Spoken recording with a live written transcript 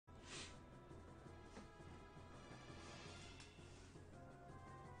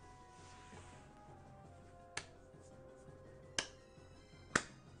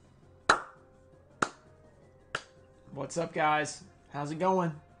What's up, guys? How's it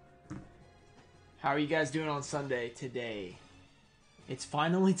going? How are you guys doing on Sunday today? It's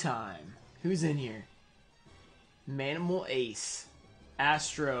finally time. Who's in here? Manimal Ace,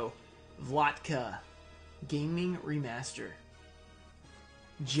 Astro, Vlatka, Gaming Remaster,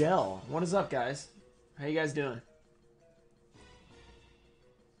 Gel. What is up, guys? How you guys doing?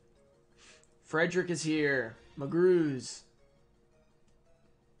 Frederick is here. Magruze.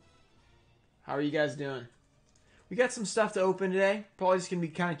 How are you guys doing? We got some stuff to open today. Probably just gonna be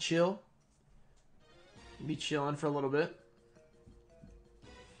kind of chill. Be chilling for a little bit.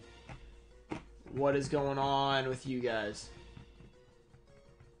 What is going on with you guys?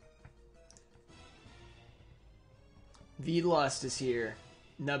 V-Lust is here.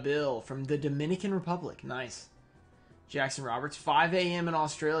 Nabil from the Dominican Republic. Nice. Jackson Roberts. 5 a.m. in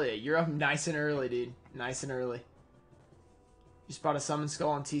Australia. You're up nice and early, dude. Nice and early. You spot a Summon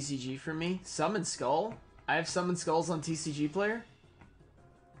Skull on TCG for me? Summon Skull? I have Summon Skulls on TCG Player?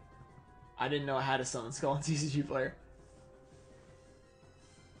 I didn't know I had a Summon Skull on TCG Player.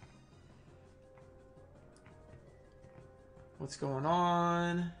 What's going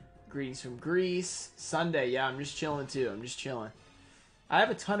on? Greetings from Greece. Sunday, yeah, I'm just chilling too. I'm just chilling. I have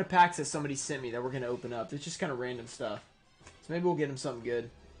a ton of packs that somebody sent me that we're going to open up. It's just kind of random stuff. So maybe we'll get them something good.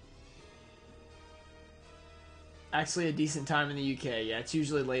 Actually, a decent time in the UK. Yeah, it's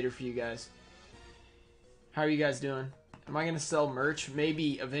usually later for you guys. How are you guys doing? Am I going to sell merch?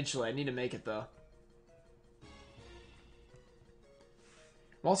 Maybe eventually. I need to make it, though.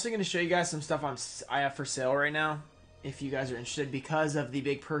 I'm also going to show you guys some stuff I have for sale right now, if you guys are interested, because of the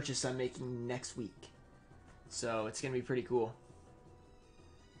big purchase I'm making next week. So, it's going to be pretty cool.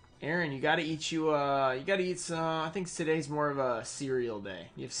 Aaron, you got to eat you got to eat some, I think today's more of a cereal day.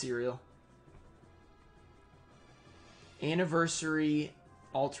 You have cereal? Anniversary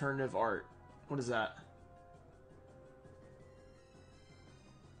alternative art. What is that?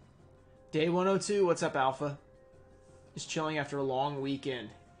 Day 102, what's up, Alpha? Just chilling after a long weekend.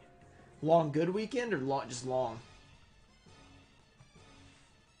 Long good weekend or long, just long?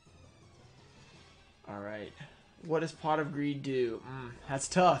 Alright. What does Pot of Greed do? That's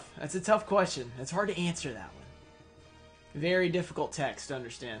tough. That's a tough question. It's hard to answer that one. Very difficult text to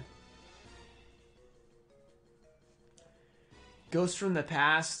understand. Ghost from the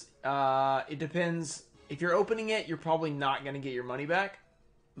Past. It depends. If you're opening it, you're probably not going to get your money back.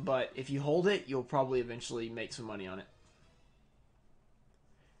 But if you hold it, you'll probably eventually make some money on it.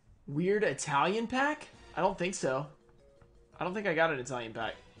 Weird Italian pack? I don't think so. I don't think I got an Italian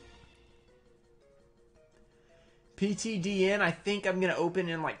pack. PTDN, I think I'm going to open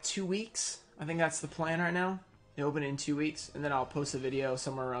in like 2 weeks. I think that's the plan right now. I open in 2 weeks, and then I'll post a video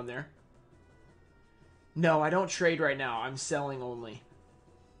somewhere around there. No, I don't trade right now. I'm selling only.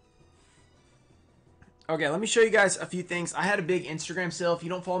 Okay, let me show you guys a few things. I had a big Instagram sale. If you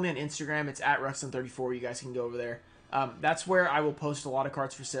don't follow me on Instagram, it's at Ruxton34. You guys can go over there. That's where I will post a lot of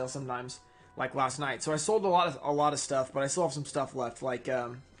cards for sale sometimes, like last night. So I sold a lot of stuff, but I still have some stuff left. Like,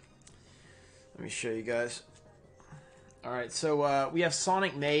 let me show you guys. All right, so we have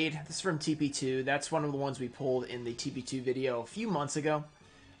Sonic Made. This is from TP2. That's one of the ones we pulled in the TP2 video a few months ago.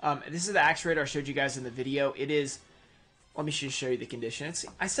 This is the Actuator I showed you guys in the video. It is, let me just show you the condition.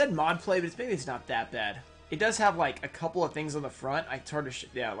 I said mod play, but maybe it's not that bad. It does have like a couple of things on the front. It's hard to,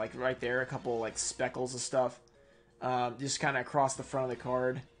 yeah, like right there, a couple like speckles of stuff. Just kind of across the front of the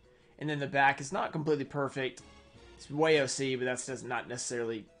card. And then the back is not completely perfect. It's way OC, but that does not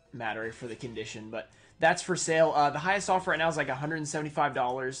necessarily matter for the condition. But that's for sale. The highest offer right now is like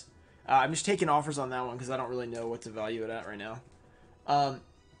 $175. I'm just taking offers on that one because I don't really know what to value it at right now.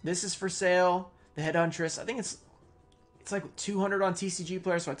 This is for sale. The Headhuntress. I think it's like 200 on TCG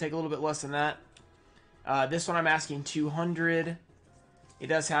Player, so I take a little bit less than that. This one I'm asking 200. It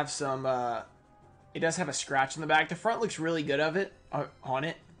does have some. It does have a scratch in the back. The front looks really good on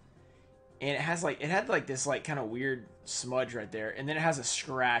it, and it had like this like kind of weird smudge right there, and then it has a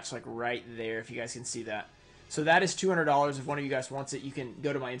scratch like right there. If you guys can see that, so that is $200. If one of you guys wants it, you can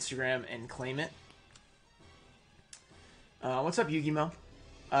go to my Instagram and claim it. What's up, Yugioh?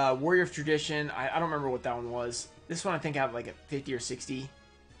 Warrior of Tradition. I don't remember what that one was. This one I think I have like a 50 or 60.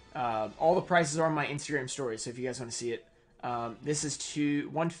 All the prices are on my Instagram story, so if you guys want to see it. This is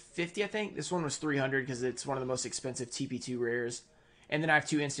 $150, I think. This one was $300 because it's one of the most expensive TP2 rares. And then I have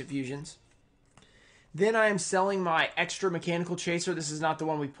 2 instant fusions. Then I am selling my extra mechanical chaser. This is not the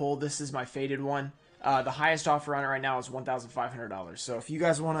one we pulled. This is my faded one. The highest offer on it right now is $1,500. So if you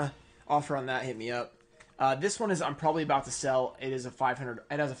guys want to offer on that, hit me up. This one is I'm probably about to sell. It has a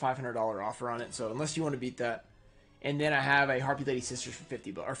 $500 offer on it. So unless you want to beat that. And then I have a Harpy Lady Sisters for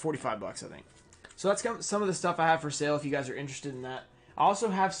 $50 or $45, I think. So that's some of the stuff I have for sale if you guys are interested in that. I also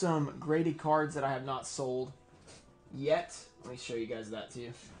have some graded cards that I have not sold yet. Let me show you guys that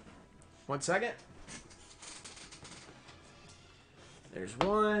too. 1 second. There's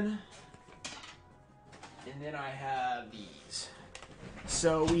one. And then I have these.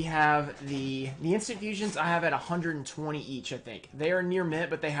 So we have the Instant Fusions I have at 120 each, I think. They are near mint,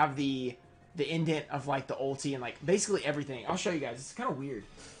 but they have the indent of like the ulti and like basically everything. I'll show you guys. It's kind of weird.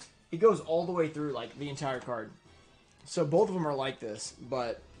 It goes all the way through like the entire card. So both of them are like this,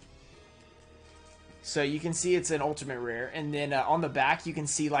 but so you can see it's an ultimate rare, and then on the back you can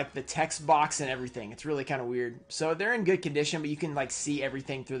see like the text box and everything. It's really kind of weird. So they're in good condition, but you can like see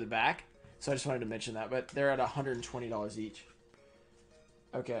everything through the back. So I just wanted to mention that, but they're at $120 each.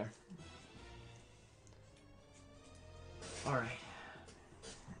 Okay. All right.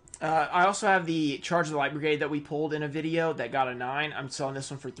 I also have the Charge of the Light Brigade that we pulled in a video that got a 9. I'm selling this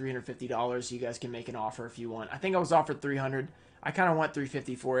one for $350. You guys can make an offer if you want. I think I was offered $300. I kind of want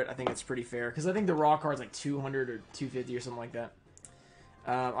 $350 for it. I think it's pretty fair because I think the raw card's like $200 or $250 or something like that.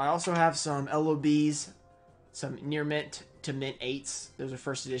 I also have some LOBs, some near mint to mint 8s. Those are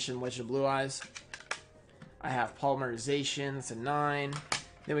first edition Legend of Blue Eyes. I have Polymerization. That's a 9.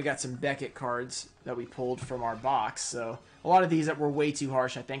 Then we got some Beckett cards that we pulled from our box. So a lot of these that were way too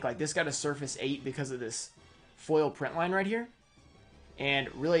harsh, I think. Like this got a Surface 8 because of this foil print line right here.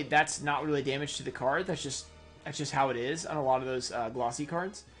 And really, that's not really damage to the card. That's just how it is on a lot of those glossy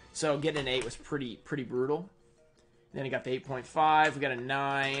cards. So getting an 8 was pretty brutal. Then we got the 8.5. We got a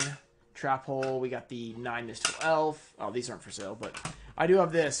 9. Trap Hole. We got the 9 Mystical Elf. Oh, these aren't for sale, but I do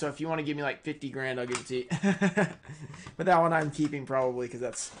have this. So if you want to give me like 50 grand, I'll give it to you. But that one I'm keeping probably because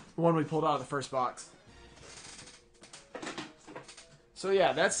that's the one we pulled out of the first box. So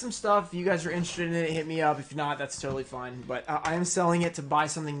yeah, that's some stuff. If you guys are interested in it, hit me up. If not, that's totally fine. But I am selling it to buy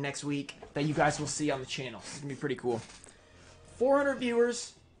something next week that you guys will see on the channel. It's going to be pretty cool. 400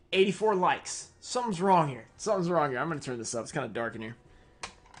 viewers, 84 likes. Something's wrong here. Something's wrong here. I'm going to turn this up. It's kind of dark in here.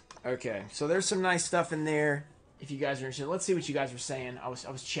 Okay, so there's some nice stuff in there. If you guys are interested, let's see what you guys were saying. I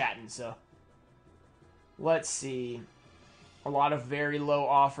was chatting, so let's see. A lot of very low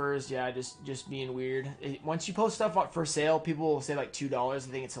offers. Yeah, just being weird. Once you post stuff up for sale, people will say like $2. I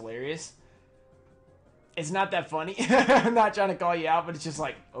think it's hilarious. It's not that funny. I'm not trying to call you out, but it's just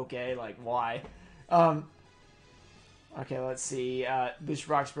like, okay, like why? Okay, let's see. Booster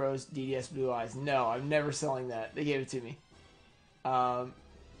Box Bros, DDS Blue Eyes. No, I'm never selling that. They gave it to me.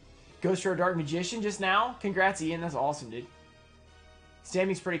 Ghost for a Dark Magician just now. Congrats, Ian. That's awesome, dude.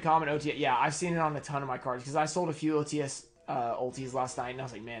 Stamping's pretty common. OTS. Yeah, I've seen it on a ton of my cards because I sold a few OTS ultis last night, and I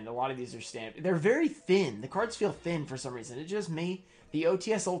was like, man, a lot of these are stamped. They're very thin. The cards feel thin for some reason. It's just me. The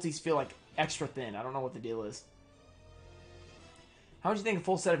OTS ultis feel like extra thin. I don't know what the deal is. How much do you think a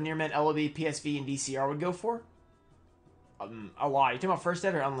full set of near mint, LOB, PSV, and DCR would go for? A lot. You talking about first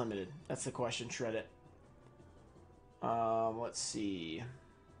ed or unlimited? That's the question. Shred it. Let's see.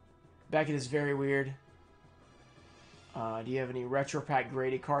 Beckett is very weird. Do you have any Retro Pack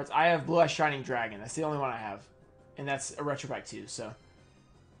graded cards? I have Blue Eye Shining Dragon. That's the only one I have. And that's a Retro Pack too. So,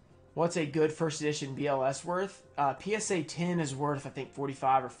 what's a good first edition BLS worth? PSA 10 is worth, I think,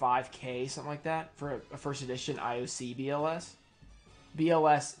 45 or 5K, something like that, for a first edition IOC BLS.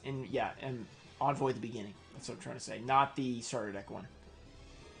 BLS, and Envoy the Beginning. That's what I'm trying to say. Not the starter deck one.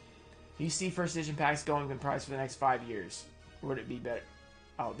 You see first edition packs going in price for the next 5 years. Would it be better?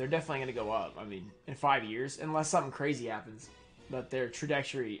 Oh, they're definitely going to go up. I mean, in 5 years, unless something crazy happens. But their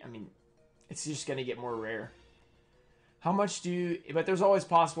trajectory, I mean, it's just going to get more rare. How much do you... But there's always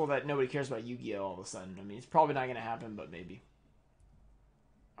possible that nobody cares about Yu-Gi-Oh! All of a sudden. I mean, it's probably not going to happen, but maybe.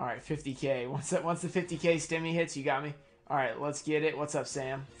 Alright, 50K. Once the 50K stimmy hits, you got me? Alright, let's get it. What's up,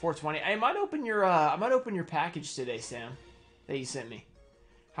 Sam? 420. I might open your package today, Sam, that you sent me.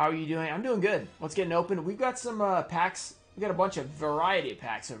 How are you doing? I'm doing good. What's getting open? We've got some packs... We got a bunch of variety of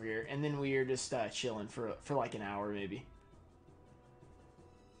packs over here, and then we are just chilling for like an hour, maybe.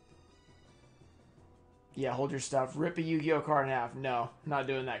 Yeah, hold your stuff. Rip a Yu-Gi-Oh card in half. No, not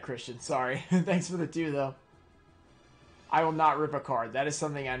doing that, Christian. Sorry. Thanks for the 2, though. I will not rip a card. That is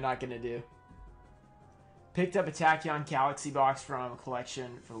something I'm not going to do. Picked up a Tachyon Galaxy box from a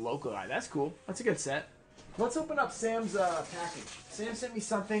collection for Local Eye. That's cool. That's a good set. Let's open up Sam's package. Sam sent me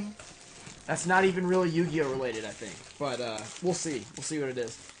something. That's not even really Yu-Gi-Oh related, I think. But we'll see. We'll see what it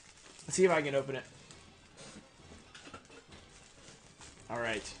is. Let's see if I can open it.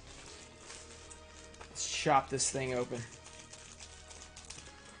 Alright. Let's chop this thing open.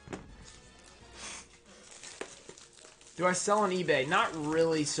 Do I sell on eBay? Not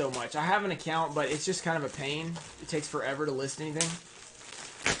really so much. I have an account, but it's just kind of a pain. It takes forever to list anything.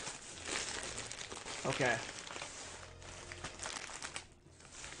 Okay.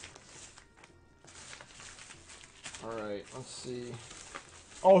 Alright, let's see.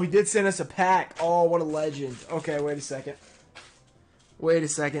 Oh, he did send us a pack. Oh, what a legend. Okay, wait a second. Wait a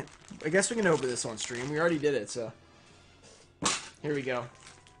second. I guess we can open this on stream. We already did it, so. Here we go.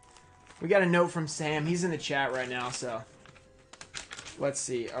 We got a note from Sam. He's in the chat right now, so. Let's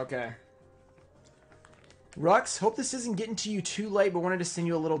see. Okay. Rux, hope this isn't getting to you too late, but wanted to send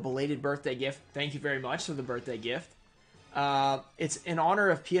you a little belated birthday gift. Thank you very much for the birthday gift. It's in honor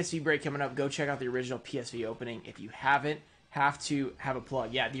of PSV break coming up. Go check out the original PSV opening. If you haven't, have to have a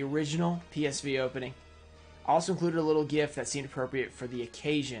plug. Yeah, the original PSV opening. Also included a little gift that seemed appropriate for the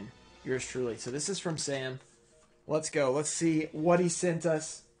occasion. Yours truly. So this is from Sam. Let's go. Let's see what he sent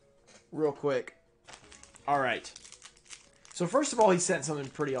us real quick. All right. So first of all, he sent something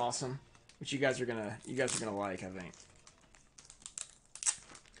pretty awesome, which you guys are gonna like, I think.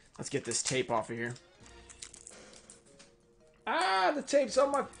 Let's get this tape off of here. Ah, the tape's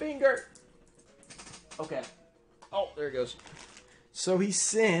on my finger. Okay. Oh, there it goes. So he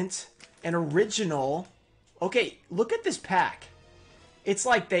sent an original. Okay, look at this pack. It's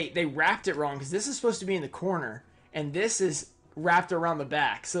like they wrapped it wrong because this is supposed to be in the corner and this is wrapped around the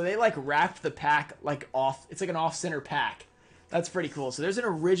back. So they like wrapped the pack like off. It's like an off-center pack. That's pretty cool. So there's an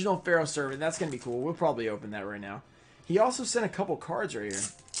original Pharaoh Servant. That's going to be cool. We'll probably open that right now. He also sent a couple cards right here.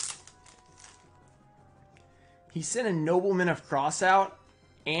 He sent a Nobleman of Crossout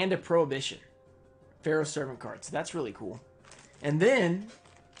and a Prohibition Pharaoh Servant card. So that's really cool. And then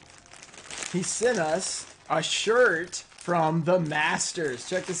he sent us a shirt from the Masters.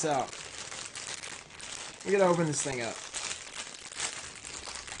 Check this out. We're going to open this thing up.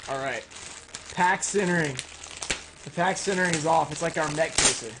 Alright. Pack centering. The pack centering is off. It's like our mech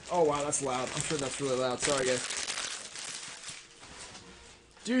chaser. Oh, wow, that's loud. I'm sure that's really loud. Sorry, guys.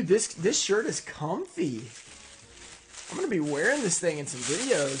 Dude, this shirt is comfy. I'm going to be wearing this thing in some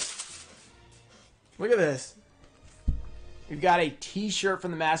videos. Look at this. We've got a t-shirt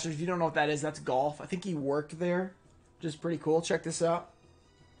from the Masters. If you don't know what that is, that's golf. I think he worked there. Just pretty cool. Check this out.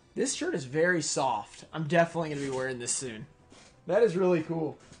 This shirt is very soft. I'm definitely going to be wearing this soon. That is really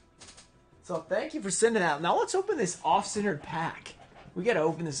cool. So thank you for sending out. Now let's open this off-centered pack. We got to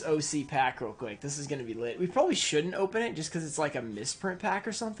open this OC pack real quick. This is going to be lit. We probably shouldn't open it just because it's like a misprint pack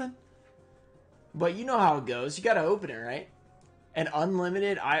or something. But you know how it goes. You got to open it, right? An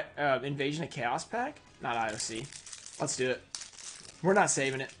unlimited Invasion of Chaos pack? Not IOC. Let's do it. We're not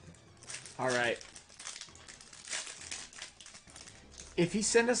saving it. All right. If he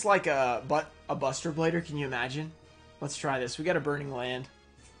sent us like a Buster Blader, can you imagine? Let's try this. We got a Burning Land.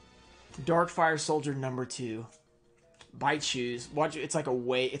 Darkfire Soldier #2. Bite Shoes. Watch, it's like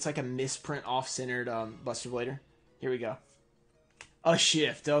a misprint off-centered Buster Blader. Here we go. A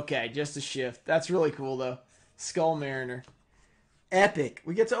shift. Okay, just a shift. That's really cool though. Skull Mariner. Epic.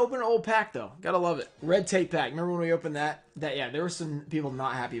 We get to open an old pack though. Gotta love it. Red tape pack. Remember when we opened that? Yeah, there were some people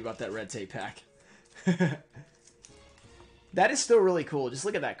not happy about that red tape pack. That is still really cool. Just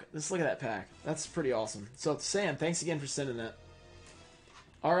look at that. Just look at that pack. That's pretty awesome. So Sam, thanks again for sending that.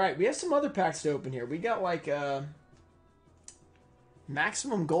 All right, we have some other packs to open here. We got like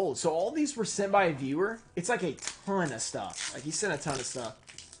maximum gold. So all these were sent by a viewer. It's like a ton of stuff. Like he sent a ton of stuff.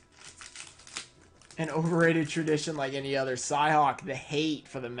 An overrated tradition like any other. Cyhawk, the hate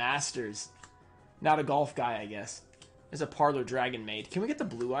for the Masters. Not a golf guy, I guess. There's a Parlor Dragon Maid. Can we get the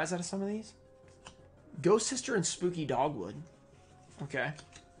blue eyes out of some of these? Ghost Sister and Spooky Dogwood. Okay.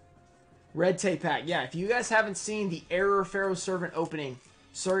 Red tape pack. Yeah, if you guys haven't seen the Error Pharaoh Servant opening,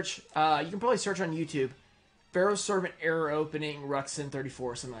 search. You can probably search on YouTube. Pharaoh Servant Error opening Ruxin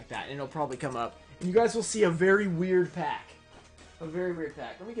 34 or something like that, and it'll probably come up. And you guys will see a very weird pack. A very weird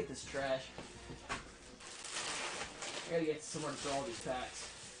pack. Let me get this trash. I gotta get somewhere to throw all these packs.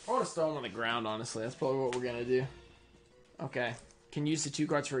 I want to throw them on the ground, honestly. That's probably what we're gonna do. Okay. Can use the 2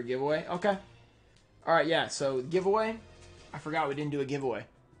 cards for a giveaway. Okay. Alright, yeah, so giveaway. I forgot we didn't do a giveaway.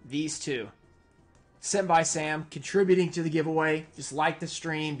 These 2. Sent by Sam, contributing to the giveaway. Just like the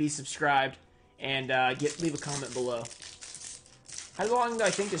stream, be subscribed, and leave a comment below. How long do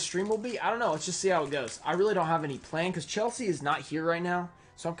I think this stream will be? I don't know. Let's just see how it goes. I really don't have any plan because Chelsea is not here right now,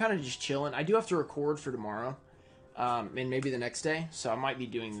 so I'm kind of just chilling. I do have to record for tomorrow, and maybe the next day, so I might be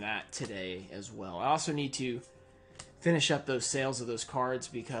doing that today as well. I also need to finish up those sales of those cards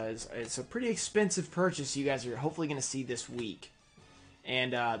because it's a pretty expensive purchase you guys are hopefully going to see this week.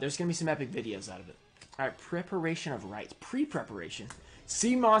 And there's going to be some epic videos out of it. Alright, preparation of rites. Pre-preparation.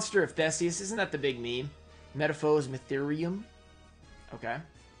 Sea Monster of Theseus. Isn't that the big meme? Metaphos Mytherium. Okay. I'm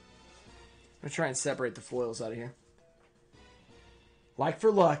going to try and separate the foils out of here. Like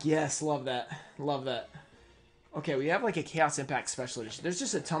for luck. Yes, love that. Love that. Okay, we have like a Chaos Impact Special Edition. There's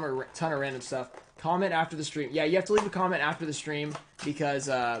just a ton of random stuff. Comment after the stream. Yeah, you have to leave a comment after the stream because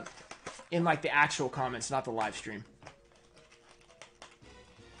in like the actual comments, not the live stream.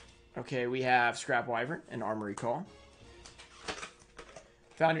 Okay, we have Scrap Wyvern and Armory Call.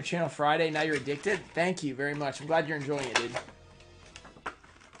 Found your channel Friday. Now you're addicted. Thank you very much. I'm glad you're enjoying it, dude.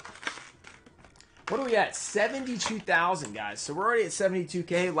 What are we at? 72,000, guys. So we're already at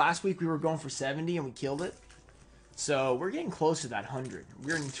 72K. Last week we were going for 70 and we killed it. So we're getting close to that 100.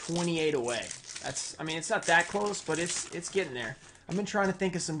 We're in 28 away. That's, I mean, it's not that close, but it's getting there. I've been trying to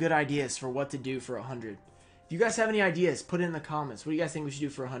think of some good ideas for what to do for 100. If you guys have any ideas, put it in the comments. What do you guys think we should do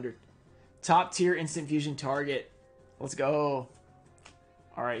for 100? Top tier instant fusion target. Let's go.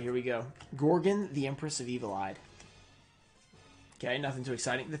 All right, here we go. Gorgon, the Empress of Evil-Eyed. Okay, nothing too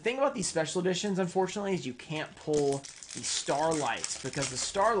exciting. The thing about these special editions, unfortunately, is you can't pull the Starlights because the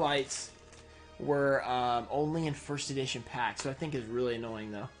Starlights were only in first edition packs, so I think is really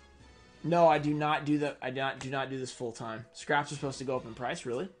annoying though. No, I do not do that. I do not do this full time. Scraps are supposed to go up in price,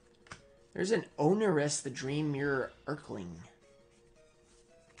 really. There's an Onerous, the Dream Mirror Urkling.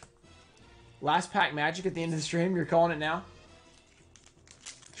 Last pack magic at the end of the stream. You're calling it now.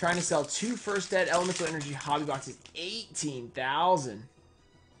 Trying to sell 2 First Ed Elemental Energy hobby boxes. 18,000.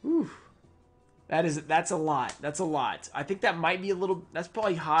 Whew. That's a lot. That's a lot. I think that might be a little, that's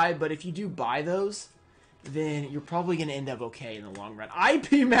probably high, but if you do buy those, then you're probably going to end up okay in the long run.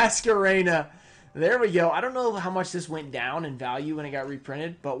 IP Masquerena. There we go. I don't know how much this went down in value when it got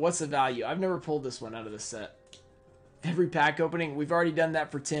reprinted, but what's the value? I've never pulled this one out of the set. Every pack opening, we've already done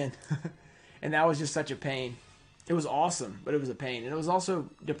that for 10. And that was just such a pain. It was awesome, but it was a pain. And it was also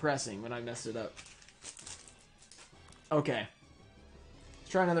depressing when I messed it up. Okay.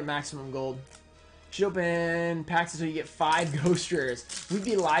 Let's try another maximum gold. Should open packs until you get 5 ghost rares. We'd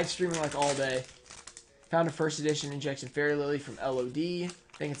be live streaming like all day. Found a first edition injection fairy lily from LOD. I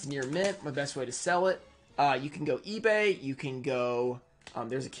think it's near mint. My best way to sell it. You can go eBay. You can go.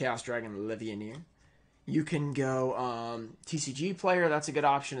 There's a Chaos Dragon Levianeer. You can go TCG Player. That's a good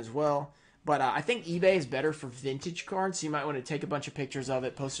option as well. But I think eBay is better for vintage cards. So you might want to take a bunch of pictures of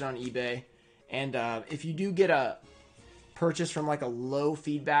it, post it on eBay. And if you do get a purchase from like a low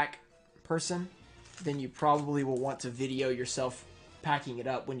feedback person, then you probably will want to video yourself packing it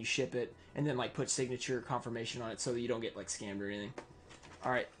up when you ship it, and then like put signature confirmation on it so that you don't get like scammed or anything.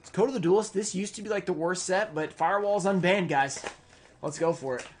 All right, let's go to the Duelist. This used to be like the worst set, but Firewall's unbanned, guys. Let's go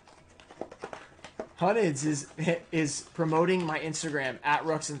for it. Hunnids is promoting my Instagram at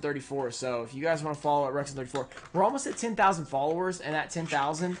Ruxin34. So if you guys want to follow at Ruxin34, we're almost at 10,000 followers, and at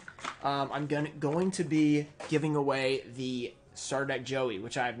 10,000, I'm going to be giving away the Starter Deck Joey,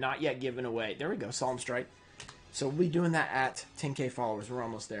 which I have not yet given away. There we go, Solemn Strike. So we'll be doing that at 10K followers. We're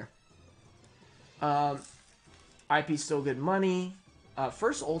almost there. IP's still good money.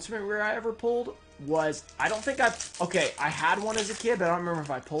 First Ultimate Rare I ever pulled was, I don't think okay, I had one as a kid, but I don't remember if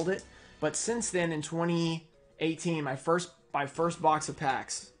I pulled it. But since then, in 2018, my first box of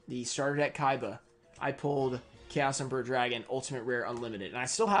packs, the Starter Deck Kaiba, I pulled Chaos Emperor Dragon Ultimate Rare Unlimited, and I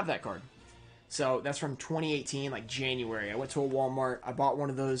still have that card. So that's from 2018, like January. I went to a Walmart. I bought one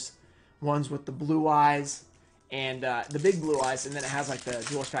of those ones with the blue eyes and the big blue eyes, and then it has like the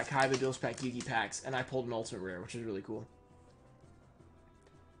Duelist Pack Kaiba, Duelist Pack Yugi packs, and I pulled an Ultimate Rare, which is really cool.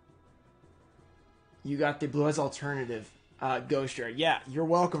 You got the Blue Eyes Alternative Ghost Rare. Yeah, you're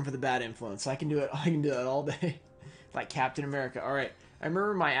welcome for the bad influence. I can do it. I can do that all day, like Captain America. All right. I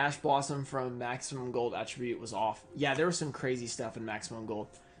remember my Ash Blossom from Maximum Gold attribute was off. Yeah, there was some crazy stuff in Maximum Gold.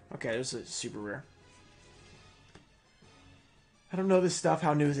 Okay, this is super rare. I don't know this stuff.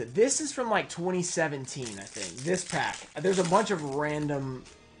 How new is it? This is from like 2017, I think. This pack. There's a bunch of random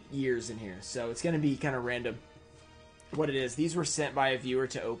years in here, so it's going to be kind of random what it is. These were sent by a viewer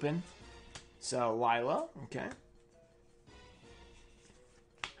to open. So, Lila, okay.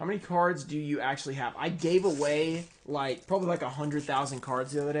 How many cards do you actually have? I gave away like probably like 100,000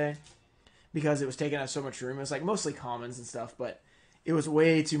 cards the other day because it was taking up so much room. It was like mostly commons and stuff, but it was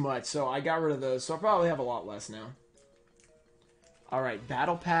way too much, so I got rid of those. So I probably have a lot less now. All right,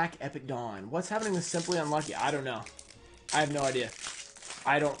 Battle Pack Epic Dawn. What's happening with Simply Unlucky? I don't know. I have no idea.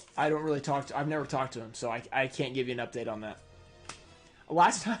 I don't really talk to. I've never talked to him, so I can't give you an update on that.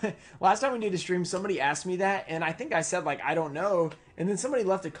 Last time we did a stream, somebody asked me that, and I think I said like I don't know, and then somebody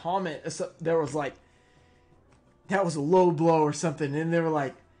left a comment. There was like that was a low blow or something, and they were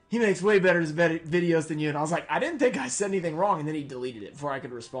like, he makes way better videos than you. And I was like, I didn't think I said anything wrong. And then he deleted it before I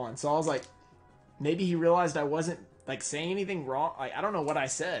could respond. So I was like, maybe he realized I wasn't like saying anything wrong. Like, I don't know what I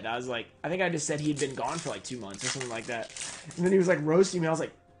said. I was like, I think I just said he'd been gone for like 2 months or something like that. And then he was like roasting me. I was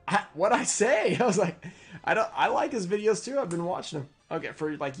like, what'd I say? I was like, I like his videos too. I've been watching them. Okay,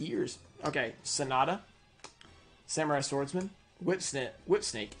 for like years. Okay, Sonata, Samurai Swordsman, Whip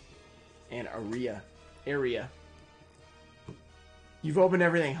Snake, and Area. You've opened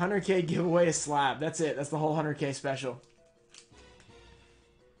everything. 100K giveaway a slab. That's it. That's the whole 100K special.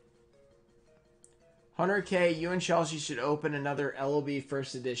 100K, you and Chelsea should open another LOB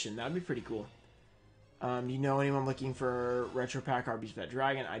first edition. That'd be pretty cool. Do you know anyone looking for Retro Pack RB's Pet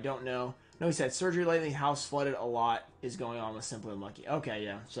Dragon? I don't know. No, he said surgery lately, house flooded, a lot is going on with Simply Unlucky. Okay,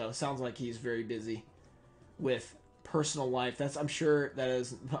 yeah. So it sounds like he's very busy with personal life. I'm sure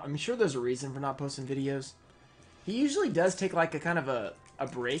there's a reason for not posting videos. He usually does take like a kind of a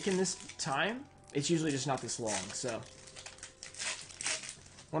break in this time. It's usually just not this long, so.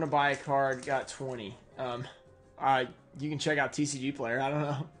 Want to buy a card, got 20. You can check out TCG Player, I don't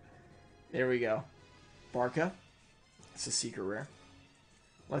know. There we go. Barca. It's a secret rare.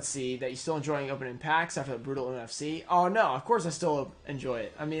 Let's see, that you're still enjoying opening packs after the brutal NFC. Oh no, of course I still enjoy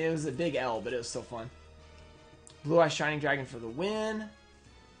it. I mean, it was a big L, but it was still fun. Blue Eye Shining Dragon for the win.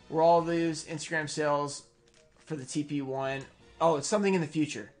 We're all lose Instagram sales for the TP1. Oh, it's something in the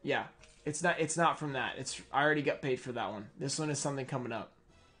future. Yeah, it's not from that. I already got paid for that one. This one is something coming up.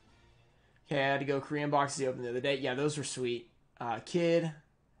 Okay, I had to go Korean boxes he opened the other day. Yeah, those were sweet. Kid,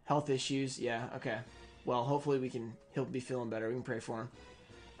 health issues. Yeah, okay. Well, hopefully he'll be feeling better. We can pray for him.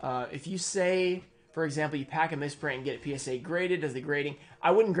 If you say, for example, you pack a misprint and get it PSA graded, does the grading...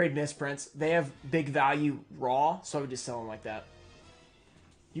 I wouldn't grade misprints. They have big value raw, so I would just sell them like that.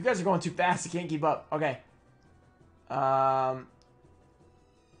 You guys are going too fast. I can't keep up. Okay.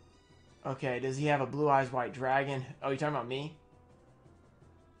 Okay, does he have a Blue Eyes White Dragon? Oh, you talking about me?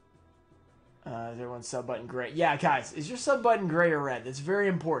 Is everyone's sub button gray? Yeah, guys, is your sub button gray or red? That's very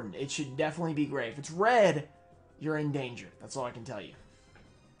important. It should definitely be gray. If it's red, you're in danger. That's all I can tell you.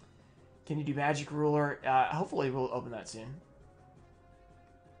 Can you do Magic Ruler? Hopefully we'll open that soon.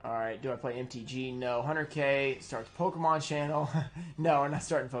 Alright, do I play MTG? No. 100K, starts Pokemon Channel. No, we're not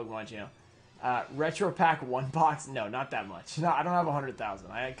starting Pokemon Channel. Retro Pack 1 box? No, not that much. No, I don't have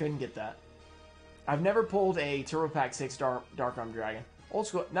 100,000. I couldn't get that. I've never pulled a Turbo Pack 6 Dark Arm Dragon. Old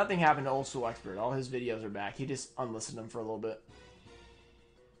School, nothing happened to Old School Expert. All his videos are back. He just unlisted them for a little bit.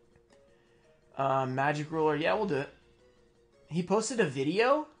 Magic Ruler, yeah, we'll do it. He posted a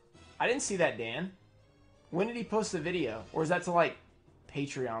video? I didn't see that, Dan. When did he post the video? Or is that to, like,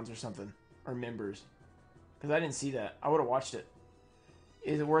 Patreons or something? Or members? Because I didn't see that. I would have watched it.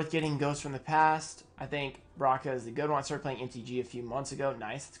 Is it worth getting Ghosts from the Past? I think Braca is the good one. I started playing MTG a few months ago.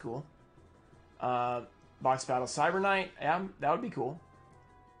 Nice, that's cool. Box Battle Cyber Knight. Yeah, that would be cool.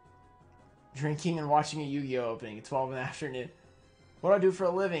 Drinking and watching a Yu-Gi-Oh opening at 12 in the afternoon. What do I do for a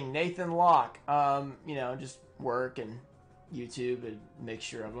living? Nathan Locke. You know, just work and YouTube, a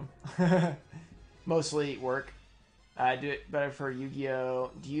mixture of them. Mostly work. I do it better for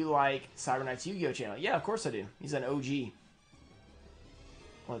Yu-Gi-Oh. Do you like Cyber Knight's Yu-Gi-Oh channel? Yeah, of course I do. He's an OG.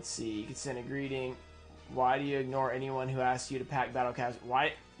 Let's see. You can send a greeting. Why do you ignore anyone who asks you to pack battle caps?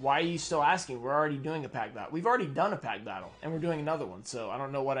 Why are you still asking? We're already doing a pack battle. We've already done a pack battle, and we're doing another one, so I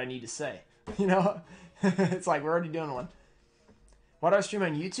don't know what I need to say. You know? It's like we're already doing one. Why do I stream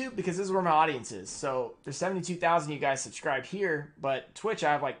on YouTube? Because this is where my audience is. So there's 72,000 you guys subscribed here, but Twitch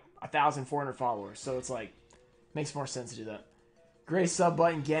I have like 1,400 followers, so it's like makes more sense to do that. Gray sub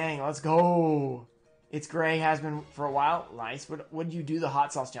button gang, let's go. It's gray, has been for a while. Nice. Would you do the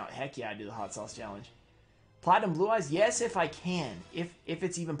hot sauce challenge? Heck yeah, I do the hot sauce challenge. Platinum Blue Eyes? Yes, if I can. If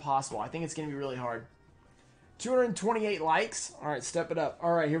it's even possible. I think it's going to be really hard. 228 likes. All right, step it up.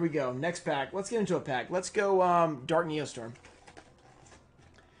 All right, here we go. Next pack. Let's get into a pack. Let's go Dark Neostorm.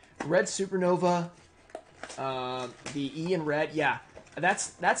 Red Supernova. The E in red. Yeah,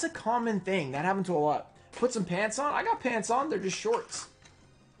 that's a common thing. That happened to a lot. Put some pants on. I got pants on. They're just shorts.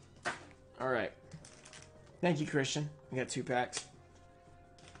 All right. Thank you, Christian. We got 2 packs.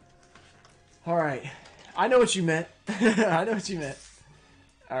 All right. I know what you meant. I know what you meant.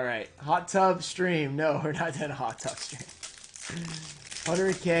 All right. Hot tub stream. No, we're not doing a hot tub stream.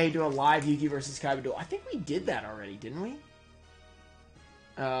 100K, do a live Yugi versus Kaiba duel. I think we did that already, didn't we?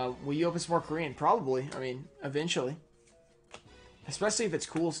 Will you open some more Korean? Probably. I mean, eventually. Especially if it's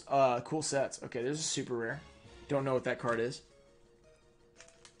cool, cool sets. Okay, there's a super rare. Don't know what that card is.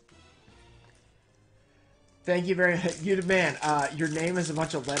 Thank you very much. You the man. Your name is a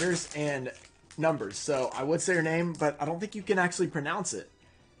bunch of letters and numbers. So I would say your name, but I don't think you can actually pronounce it.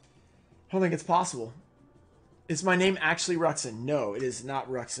 I don't think it's possible. Is my name actually Ruxin? No, it is not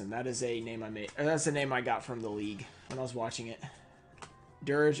Ruxin. That is a name I made. Or that's a name I got from the league when I was watching it.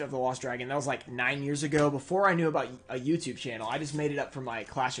 Dirge of the Lost Dragon. That was like 9 years ago, before I knew about a YouTube channel. I just made it up for my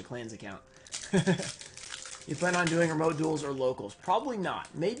Clash of Clans account. You plan on doing remote duels or locals? Probably not.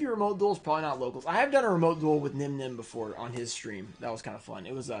 Maybe remote duels, probably not locals. I have done a remote duel with Nim Nim before on his stream. That was kind of fun.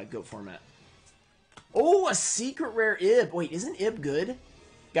 It was a GOAT format. Oh, a secret rare Ib. Wait, isn't Ib good?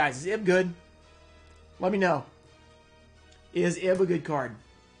 Guys, is Ib good? Let me know. Is Ib a good card?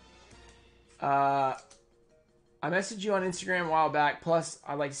 I messaged you on Instagram a while back. Plus,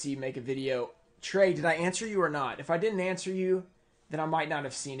 I'd like to see you make a video. Trey, did I answer you or not? If I didn't answer you, then I might not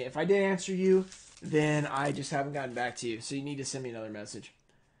have seen it. If I did answer you, then I just haven't gotten back to you. So you need to send me another message.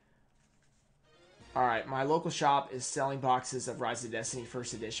 Alright, my local shop is selling boxes of Rise of Destiny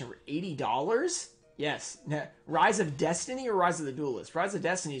First Edition for $80? Yes. Rise of Destiny or Rise of the Duelist? Rise of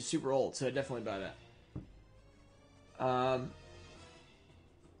Destiny is super old, so I'd definitely buy that.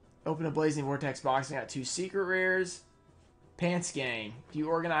 Open a Blazing Vortex box. I got 2 secret rares. Pants Gang. Do you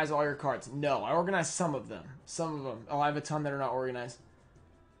organize all your cards? No, I organize some of them. Some of them. Oh, I have a ton that are not organized.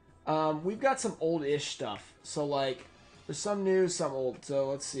 We've got some old-ish stuff. So, like, there's some new, some old. So,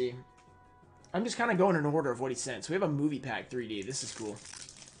 let's see. I'm just kind of going in order of what he sent. So, we have a movie pack 3D. This is cool.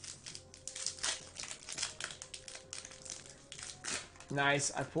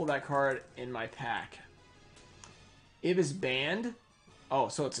 Nice. I pulled that card in my pack. Ib is banned. Oh,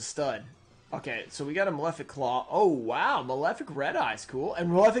 so it's a stud. Okay, so we got a Malefic Claw. Oh, wow. Malefic Red Eyes. Cool.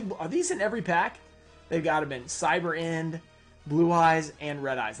 And Malefic... Are these in every pack? They've got to been Cyber End, Blue Eyes, and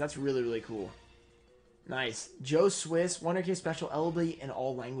Red Eyes. That's really, really cool. Nice. Joe Swiss, 100k special LB in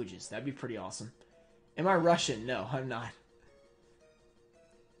all languages. That'd be pretty awesome. Am I Russian? No, I'm not.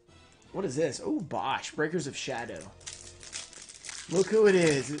 What is this? Oh, Bosch. Breakers of Shadow. Look who it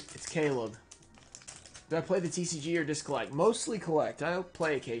is. It's Caleb. Do I play the TCG or just collect? Mostly collect. I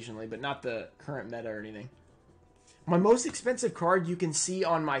play occasionally, but not the current meta or anything. My most expensive card you can see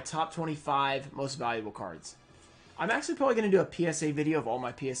on my top 25 most valuable cards. I'm actually probably going to do a PSA video of all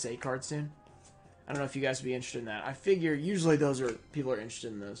my PSA cards soon. I don't know if you guys would be interested in that. I figure usually those are people are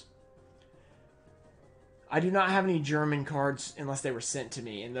interested in those. I do not have any German cards unless they were sent to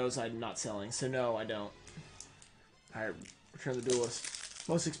me, and those I'm not selling. So no, I don't. Alright, Return of the Duelist.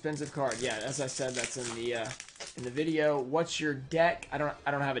 Most expensive card. Yeah, as I said, that's in the video. What's your deck? I don't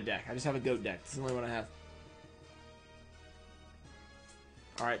have a deck. I just have a GOAT deck. It's the only one I have.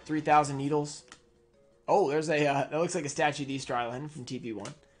 All right, 3,000 needles. Oh, there's a that looks like a Statue of the Easter Island from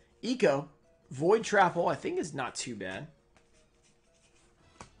TP1. Eco Void Trapple. I think is not too bad.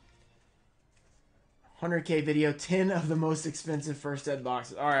 100k video. 10 of the most expensive first ed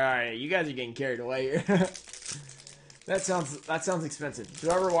boxes. All right. You guys are getting carried away here. That sounds expensive. Do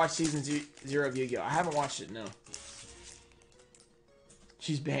I ever watch season 0 of Yu-Gi-Oh? I haven't watched it, no.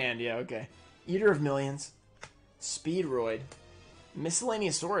 She's banned, yeah, okay. Eater of Millions. Speedroid.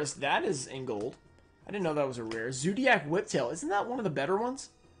 Miscellaneousaurus, that is in gold. I didn't know that was a rare. Zodiac Whiptail, isn't that one of the better ones?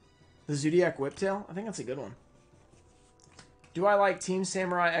 The Zodiac Whiptail? I think that's a good one. Do I like Team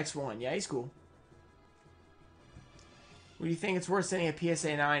Samurai X1? Yeah, he's cool. What do you think it's worth sending a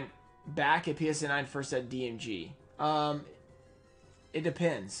PSA 9 back at PSA 9 first at DMG? It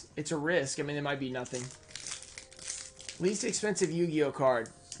depends. It's a risk. I mean, it might be nothing. Least expensive Yu-Gi-Oh card.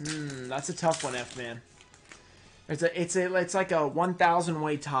 That's a tough one, F-Man. It's like a 1,000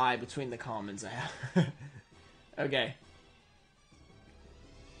 way tie between the commons I have. Okay.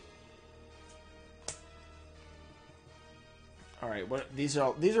 All right. What these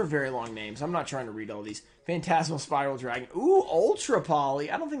are very long names. I'm not trying to read all these. Phantasmal Spiral Dragon. Ooh, Ultra Poly.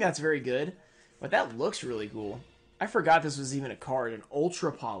 I don't think that's very good, but that looks really cool. I forgot this was even a card, an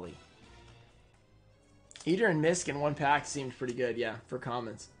Ultra Poly. Eater and Misk in one pack seemed pretty good, yeah, for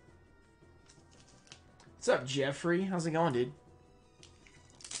commons. What's up, Jeffrey? How's it going, dude?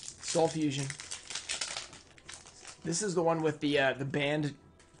 Soul Fusion. This is the one with the banned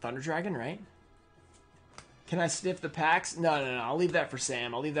Thunder Dragon, right? Can I sniff the packs? No. I'll leave that for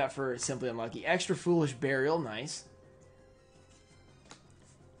Sam. I'll leave that for Simply Unlucky. Extra Foolish Burial, nice.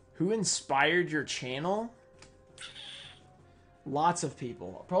 Who inspired your channel? Lots of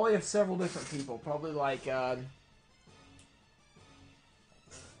people. Probably have several different people. Probably like,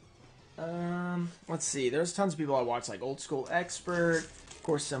 let's see. There's tons of people I watch, like Old School Expert, of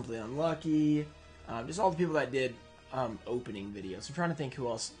course, Simply Unlucky. Just all the people that did opening videos. I'm trying to think who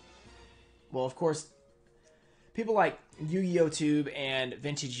else. Well, of course, people like Yu-Gi-Oh! Tube and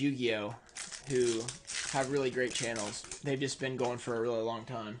Vintage Yu-Gi-Oh! Who have really great channels. They've just been going for a really long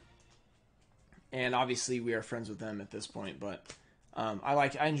time. And obviously we are friends with them at this point, but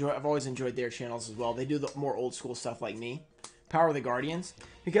I've always enjoyed their channels as well. They do the more old school stuff like me. Power of the Guardians.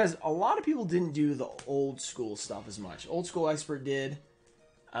 Because a lot of people didn't do the old school stuff as much. Old School Expert did.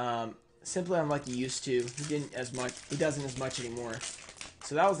 Simply Unlike he used to. He didn't as much. He doesn't as much anymore.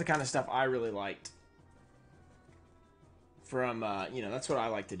 So that was the kind of stuff I really liked. From, that's what I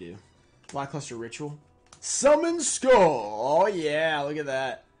like to do. Lackluster Ritual. Summon Skull! Oh yeah, look at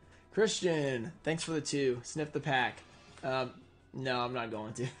that. Christian, thanks for the 2. Sniff the pack. No, I'm not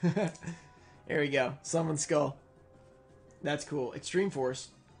going to. There we go. Summon Skull. That's cool. Extreme Force.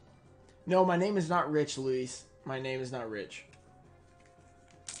 No, my name is not Rich, Luis. My name is not Rich.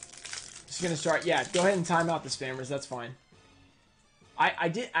 Just gonna start. Yeah, go ahead and time out the spammers. That's fine.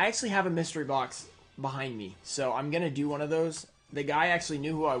 I actually have a mystery box behind me, so I'm gonna do one of those. The guy actually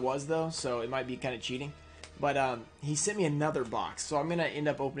knew who I was though, so it might be kind of cheating. But he sent me another box, so I'm gonna end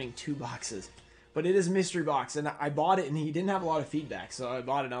up opening 2 boxes. But it is a mystery box, and I bought it, and he didn't have a lot of feedback, so I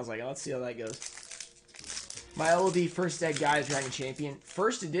bought it, and I was like, oh, let's see how that goes. My LOD First Dead Guy Dragon Champion.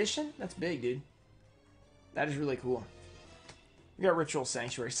 First edition? That's big, dude. That is really cool. We got Ritual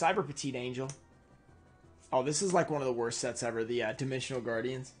Sanctuary. Cyber Petite Angel. Oh, this is like one of the worst sets ever. The Dimensional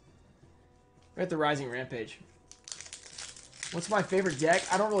Guardians. We got the Rising Rampage. What's my favorite deck?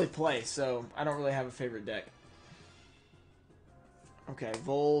 I don't really play, so I don't really have a favorite deck. Okay,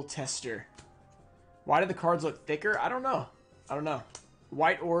 Vol Tester. Why do the cards look thicker? I don't know. I don't know.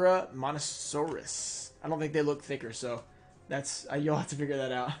 White Aura Monosaurus. I don't think they look thicker, so that's you'll have to figure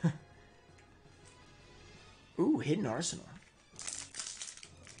that out. Ooh, Hidden Arsenal.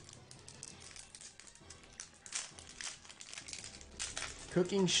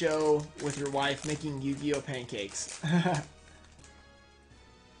 Cooking show with your wife making Yu-Gi-Oh pancakes.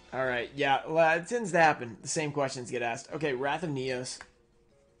 Alright, yeah, well, it tends to happen. The same questions get asked. Okay, Wrath of Neos.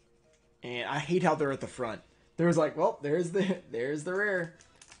 And I hate how they're at the front. There was like, well, there's the rare.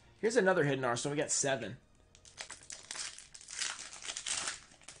 Here's another Hidden Arsenal. We got 7.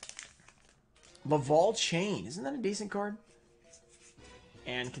 Laval Chain. Isn't that a decent card?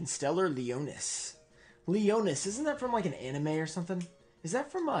 And Constellar Leonis. Leonis, isn't that from like an anime or something? Is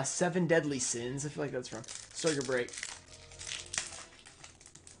that from 7 Deadly Sins? I feel like that's from Circuit Break.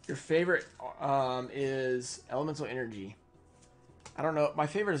 Your favorite is Elemental Energy. I don't know. My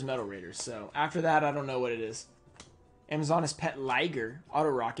favorite is Metal Raiders, so after that, I don't know what it is. Amazoness Pet Liger. Auto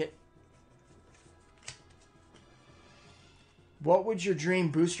Rocket. What would your dream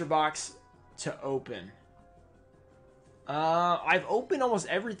booster box to open? I've opened almost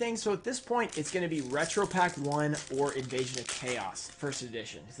everything, so at this point, it's going to be Retro Pack 1 or Invasion of Chaos, first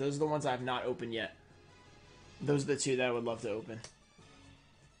edition. So those are the ones I have not opened yet. Those are the 2 that I would love to open.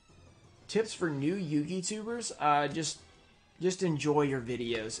 Tips for new Yu-Gi tubers? Just enjoy your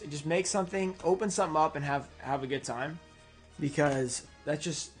videos. Just make something, open something up, and have a good time, because that's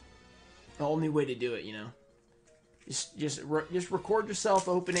just the only way to do it. You know, just record yourself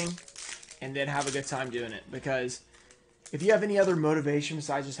opening, and then have a good time doing it. Because if you have any other motivation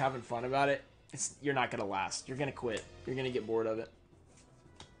besides just having fun about it, you're not gonna last. You're gonna quit. You're gonna get bored of it.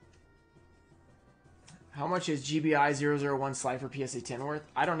 How much is GBI 001 Slifer PSA 10 worth?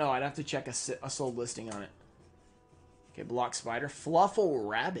 I don't know. I'd have to check a sold listing on it. Okay, Block Spider. Fluffle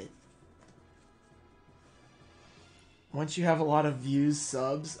Rabbit. Once you have a lot of views,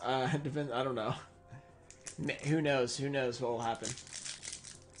 subs, depends, I don't know. Who knows? Who knows what will happen?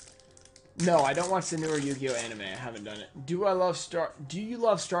 No, I don't watch the newer Yu-Gi-Oh anime. I haven't done it. Do you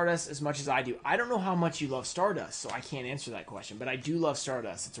love Stardust as much as I do? I don't know how much you love Stardust, so I can't answer that question. But I do love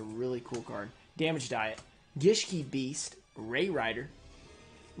Stardust. It's a really cool card. Damage Diet. Gishki Beast. Ray Rider.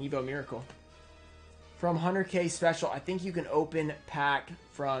 Evo Miracle. From 100K Special, I think you can open pack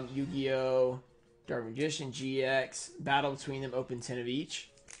from Yu-Gi-Oh! Dark Magician, GX. Battle between them, open 10 of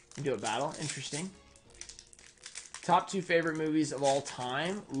each. And do a battle. Interesting. Top 2 favorite movies of all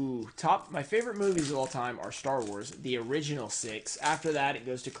time. Ooh, my favorite movies of all time are Star Wars, the original 6. After that, it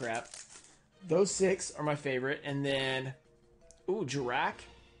goes to crap. Those 6 are my favorite. And then, ooh, Jirac.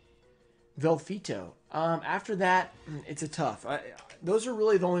 Velfito. After that, it's a tough. Those are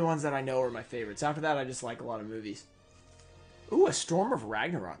really the only ones that I know are my favorites. After that, I just like a lot of movies. Ooh, a Storm of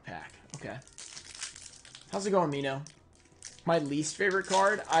Ragnarok pack. Okay. How's it going, Mino? My least favorite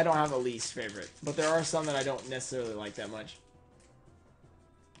card? I don't have a least favorite. But there are some that I don't necessarily like that much.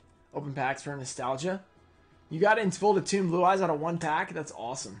 Open packs for nostalgia. You got it in full to Tomb Blue Eyes out of 1 pack? That's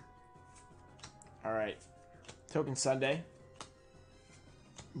awesome. Alright. Token Sunday.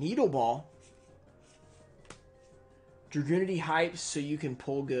 Needle Ball. Dragoonity hype so you can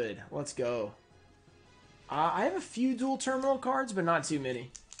pull good. Let's go. I have a few dual terminal cards, but not too many.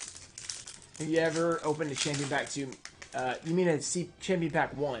 Have you ever opened a Champion Pack 2 You mean Champion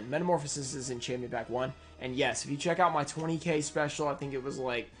Pack 1. Metamorphosis is in Champion Pack 1. And yes, if you check out my 20K special, I think it was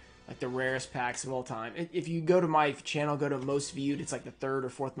like the rarest packs of all time. If you go to my channel, go to most viewed, it's like the 3rd or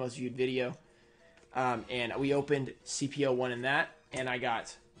 4th most viewed video. And we opened CPO 1 in that, and I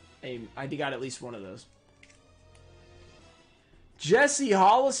got at least one of those. Jesse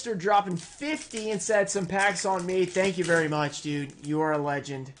Hollister dropping 50 and said some packs on me. Thank you very much, dude. You are a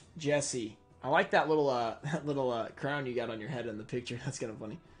legend, Jesse. I like that little crown you got on your head in the picture. That's kind of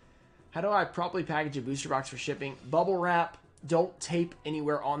funny. How do I properly package a booster box for shipping? Bubble wrap. Don't tape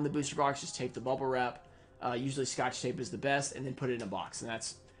anywhere on the booster box. Just tape the bubble wrap. Usually Scotch tape is the best, and then put it in a box, and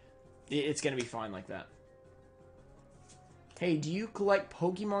it's going to be fine like that. Hey, do you collect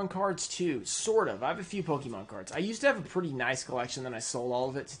Pokemon cards too? Sort of. I have a few Pokemon cards. I used to have a pretty nice collection, then I sold all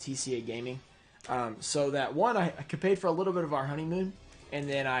of it to TCA Gaming. So that one, I paid for a little bit of our honeymoon, and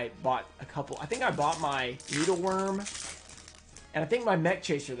then I bought a couple. I think I bought my Needleworm, and I think my Mech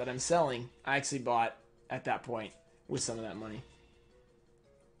Chaser that I'm selling, I actually bought at that point with some of that money.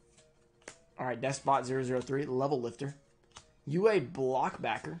 Alright, Despot 003, Level Lifter. UA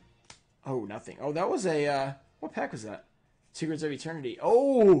Blockbacker. Oh, nothing. Oh, that was a, what pack was that? Secrets of Eternity.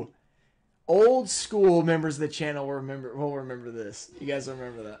 Oh! Old school members of the channel will remember this. You guys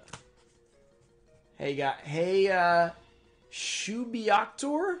remember that. Hey,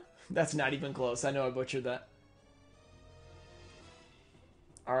 Shubioctor? That's not even close. I know I butchered that.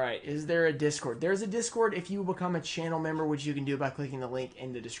 Alright, is there a Discord? There's a Discord if you become a channel member, which you can do by clicking the link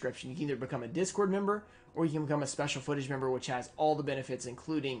in the description. You can either become a Discord member, or you can become a special footage member, which has all the benefits,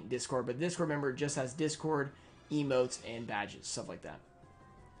 including Discord. But Discord member just has Discord, emotes, and badges, stuff like that.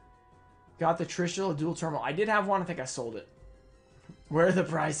 Got the Trishul dual terminal. I did have one. I think I sold it. Where are the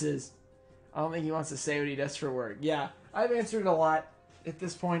prices? I don't think he wants to say what he does for work. Yeah, I've answered a lot. At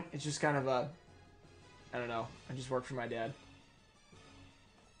this point, it's just kind of a... I don't know. I just work for my dad.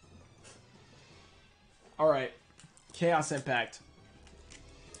 Alright. Chaos Impact.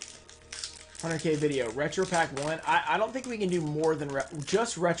 100K video. Retro Pack 1. I don't think we can do more than...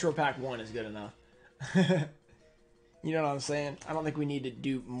 just Retro Pack 1 is good enough. You know what I'm saying? I don't think we need to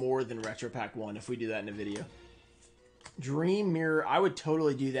do more than Retro Pack 1 if we do that in a video. Dream Mirror. I would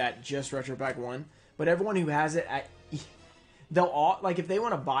totally do that, just Retro Pack 1. But everyone who has it, they'll... like, if they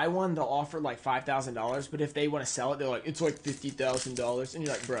want to buy one, they'll offer, like, $5,000. But if they want to sell it, they're like, it's like $50,000. And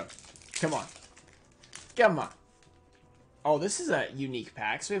you're like, bro, come on. Come on. Oh, this is a unique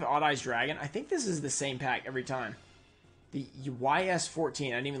pack. So we have Odd Eyes Dragon. I think this is the same pack every time. The YS14. I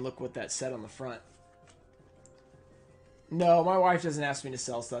didn't even look what that said on the front. No, my wife doesn't ask me to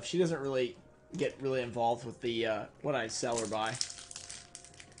sell stuff. She doesn't really get really involved with the what I sell or buy.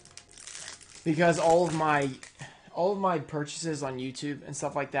 Because all of my purchases on YouTube and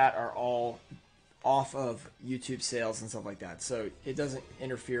stuff like that are all off of YouTube sales and stuff like that. So it doesn't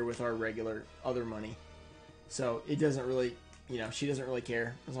interfere with our regular other money. So it doesn't really, you know, she doesn't really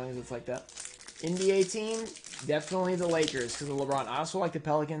care as long as it's like that. NBA team, definitely the Lakers because of LeBron. I also like the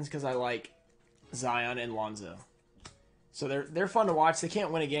Pelicans because I like Zion and Lonzo. So they're fun to watch. They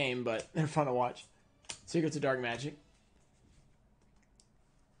can't win a game, but they're fun to watch. Secrets of Dark Magic.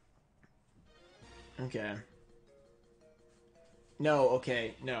 Okay. No,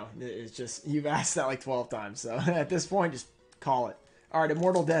 okay, no. It's just, you've asked that like 12 times. So at this point, just call it. Alright,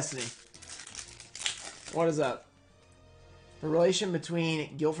 Immortal Destiny. What is up? The relation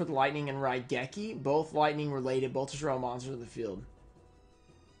between Guilford Lightning and Raigeki, both lightning related, both just real monsters of the field.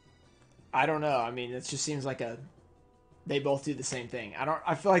 I don't know. I mean, it just seems like they both do the same thing.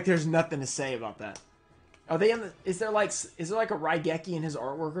 I feel like there's nothing to say about that. Are they in the, is there like a Raigeki in his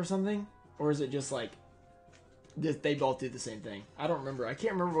artwork or something? Or is it just like they both do the same thing? I don't remember. I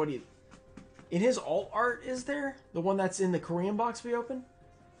can't remember what he... In his alt art, is there? The one that's in the Korean box we opened?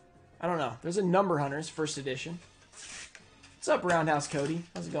 I don't know. There's a Number Hunters, first edition. What's up, Roundhouse Cody?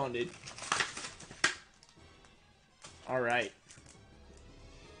 How's it going, dude? Alright.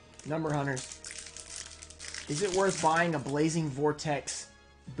 Number Hunters. Is it worth buying a Blazing Vortex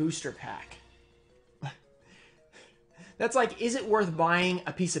booster pack? That's like, is it worth buying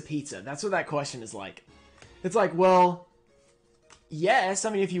a piece of pizza? That's what that question is like. It's like, well, yes.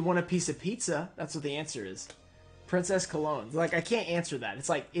 I mean, if you want a piece of pizza, that's what the answer is. Princess Cologne. Like, I can't answer that. It's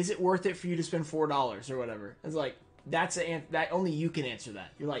like, is it worth it for you to spend $4 or whatever? It's like, that only you can answer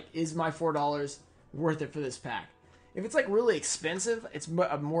that. You're like, is my $4 worth it for this pack? If it's like really expensive, it's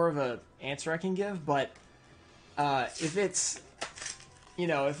more of a answer I can give. But if it's, you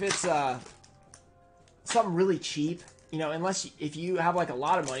know, if it's something really cheap, you know, if you have like a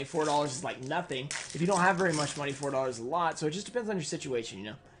lot of money, $4 is like nothing. If you don't have very much money, $4 is a lot. So it just depends on your situation, you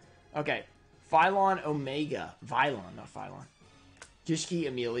know. Okay, Phylon Omega. Vylon, not Phylon. Gishki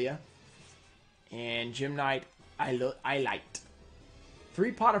Amelia. And Gymnite Eyelight.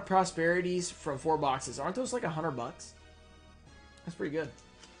 3 Pot of Prosperities from 4 boxes. Aren't those like $100? That's pretty good.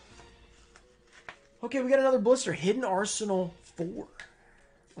 Okay, we got another blister. Hidden Arsenal 4.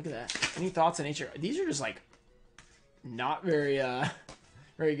 Look at that. Any thoughts on nature? These are just like not very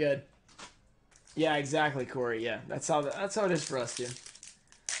very good. Yeah, exactly, Corey. Yeah, that's how it is for us, dude.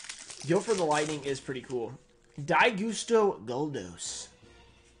 Go for the Lightning is pretty cool. Gusto Goldos.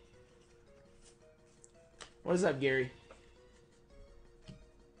 What is up, Gary?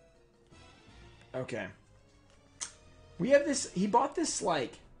 Okay. We have this. He bought this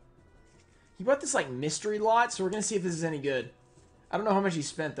like mystery lot, so we're gonna see if this is any good. I don't know how much he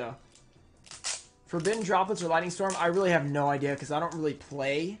spent though. Forbidden Droplets or Lightning Storm, I really have no idea because I don't really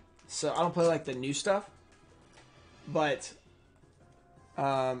play. So I don't play like the new stuff. But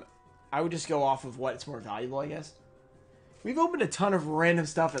I would just go off of what's more valuable, I guess. We've opened a ton of random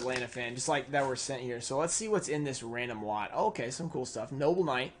stuff, Atlanta fan, just like that were sent here. So let's see what's in this random lot. Oh, okay, some cool stuff. Noble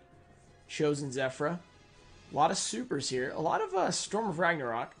Knight, Chosen Zephyra. A lot of supers here. A lot of Storm of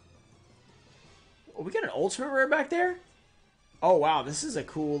Ragnarok. Oh, we got an ultimate rare back there? Oh, wow, this is a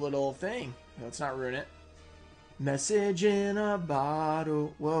cool little thing. Let's not ruin it. Message in a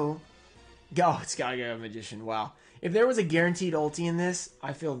bottle. Whoa. Oh, it's gotta go Magician. Wow. If there was a guaranteed ulti in this,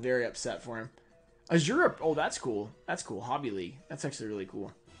 I feel very upset for him. Azure. Oh, that's cool. That's cool. Hobby League. That's actually really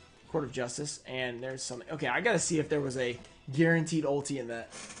cool. Court of Justice. And there's something. Okay, I gotta see if there was a guaranteed ulti in that.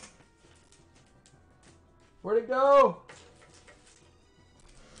 Where'd it go?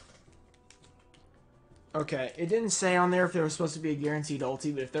 Okay, it didn't say on there if there was supposed to be a guaranteed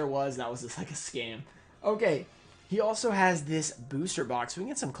ulti, but if there was, that was just like a scam. Okay, he also has this booster box. We can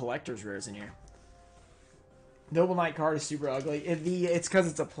get some collector's rares in here. Noble Knight card is super ugly. It's because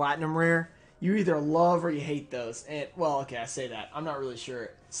it's a platinum rare. You either love or you hate those. And well, okay, I say that. I'm not really sure.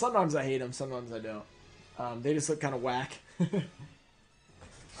 Sometimes I hate them, sometimes I don't. They just look kind of whack.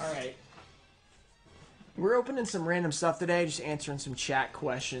 Alright. We're opening some random stuff today, just answering some chat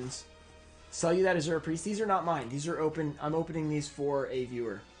questions. Sell you that Azure Priest. These are not mine. These are open. I'm opening these for a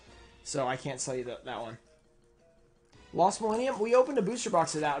viewer. So I can't sell you that one. Lost Millennium. We opened a booster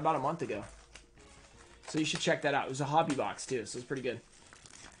box of that about a month ago. So you should check that out. It was a hobby box too, so it's pretty good.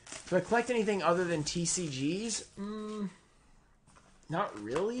 Do I collect anything other than TCGs? Not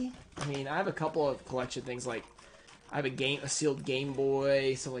really. I mean, I have a couple of collection things like I have a sealed Game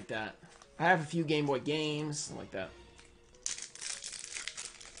Boy, stuff like that. I have a few Game Boy games, something like that.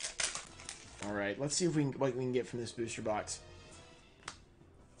 Alright, let's see if what we can get from this booster box.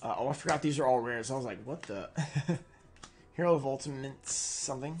 Oh, I forgot these are all rares. I was like, what the? Hero of Ultimate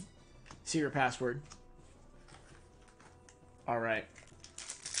something. Secret password. Alright.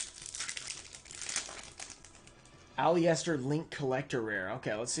 Aliester Link Collector Rare.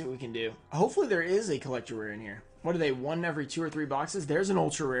 Okay, let's see what we can do. Hopefully there is a Collector Rare in here. What are they, 1 every 2 or 3 boxes? There's an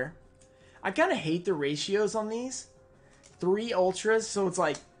Ultra Rare. I kind of hate the ratios on these. 3 Ultras, so it's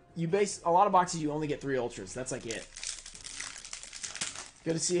like, a lot of boxes you only get 3 Ultras. That's like it.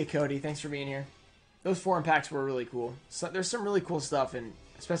 Good to see you, Cody. Thanks for being here. Those foreign packs were really cool. So, there's some really cool stuff in,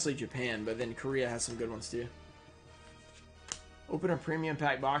 especially Japan, but then Korea has some good ones too. Open a premium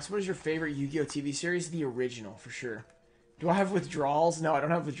pack box. What is your favorite Yu-Gi-Oh! TV series? The original, for sure. Do I have withdrawals? No, I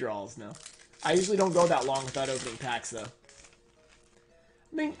don't have withdrawals, no. I usually don't go that long without opening packs, though.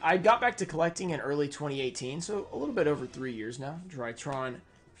 I mean, I got back to collecting in early 2018, so a little bit over 3 years now. Drytron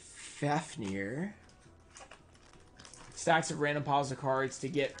Fafnir. Stacks of random piles of cards to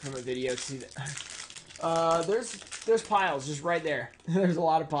get from a video to see that. There's piles just right there. There's a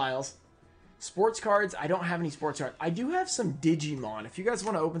lot of piles. Sports cards. I don't have any sports cards. I do have some Digimon. If you guys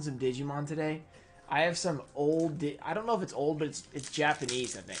want to open some Digimon today, I have some old. I don't know if it's old, but it's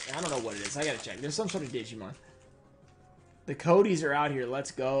Japanese. I think. I don't know what it is. I gotta check. There's some sort of Digimon. The Codys are out here. Let's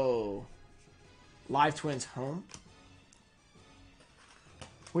go. Live Twins home.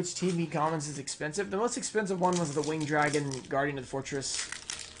 Which TV Commons is expensive? The most expensive one was the Winged Dragon Guardian of the Fortress.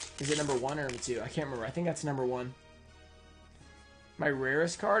 Is it number 1 or number 2? I can't remember. I think that's number 1. My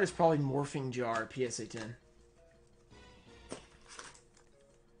rarest card is probably Morphing Jar, PSA 10.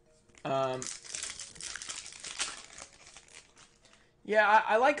 Yeah,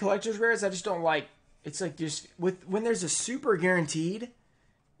 I like collector's rares. I just don't like... It's like just... when there's a super guaranteed,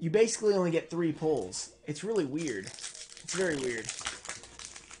 you basically only get 3 pulls. It's really weird. It's very weird.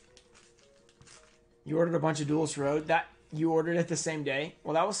 You ordered a bunch of Duelist Road. That you ordered it the same day?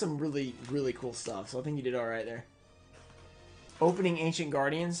 Well, that was some really, really cool stuff. So I think you did alright there. Opening Ancient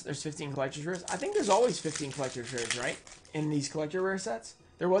Guardians. There's 15 collector's rares. I think there's always 15 collector's rares, right? In these collector rare sets.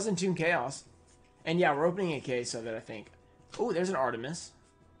 There was in Toon Chaos. And yeah, we're opening a case of it, I think. Oh, there's an Artemis.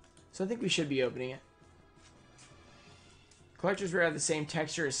 So I think we should be opening it. Collector's Rare have the same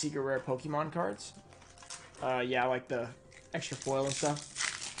texture as Secret Rare Pokemon cards. Yeah, like the extra foil and stuff.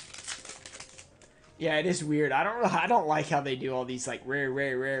 Yeah, it is weird. I don't like how they do all these like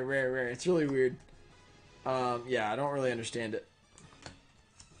rare. It's really weird. Yeah, I don't really understand it.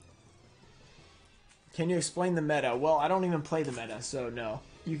 Can you explain the meta? Well, I don't even play the meta, so no.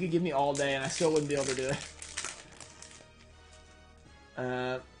 You could give me all day and I still wouldn't be able to do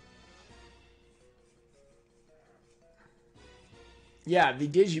it. Yeah, the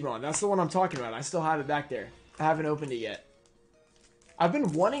Digimon. That's the one I'm talking about. I still have it back there. I haven't opened it yet. I've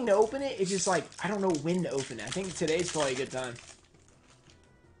been wanting to open it. It's just like, I don't know when to open it. I think today's probably a good time.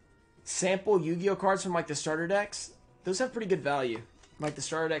 Sample Yu-Gi-Oh cards from like the starter decks. Those have pretty good value. Like the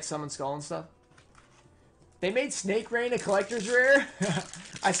starter deck Summon Skull and stuff. They made Snake Rain a collector's rare.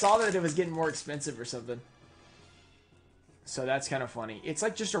 I saw that it was getting more expensive or something. So that's kind of funny. It's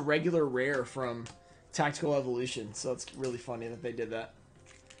like just a regular rare from Tactical Evolution. So it's really funny that they did that.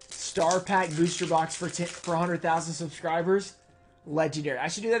 Star Pack Booster Box for 100,000 subscribers. Legendary. I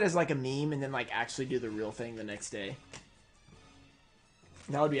should do that as like a meme and then like actually do the real thing the next day.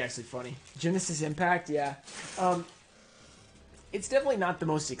 That would be actually funny. Genesis Impact, yeah. It's definitely not the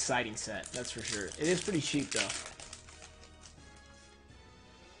most exciting set, that's for sure. It is pretty cheap, though.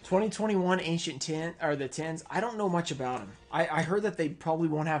 2021 Ancient 10, or the 10s, I don't know much about them. I heard that they probably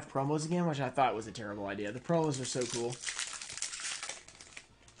won't have promos again, which I thought was a terrible idea. The promos are so cool.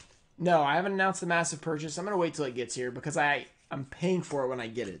 No, I haven't announced the massive purchase. I'm going to wait till it gets here, because I'm paying for it when I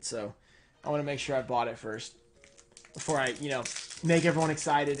get it, so I want to make sure I bought it first. Before I, you know, make everyone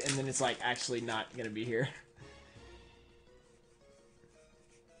excited, and then it's, like, actually not going to be here.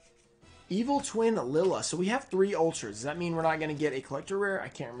 Evil Twin Lilla. So we have 3 Ultras. Does that mean we're not going to get a collector rare? I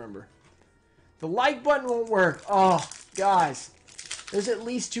can't remember. The like button won't work. Oh, guys. There's at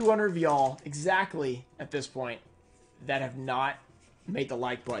least 200 of y'all exactly at this point that have not made the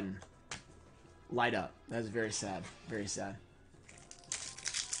like button light up. That's very sad. Very sad.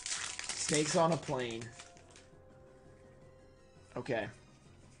 Snakes on a plane. Okay.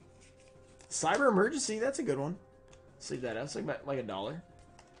 Cyber Emergency. That's a good one. Let's leave that up. It's like $1.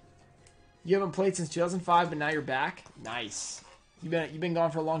 You haven't played since 2005, but now you're back. Nice. You've been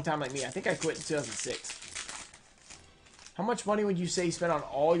gone for a long time like me. I think I quit in 2006. How much money would you say you spent on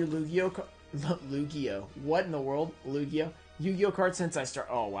all your Yugioh? What in the world? Yugioh? Yu-Gi-Oh cards since I start.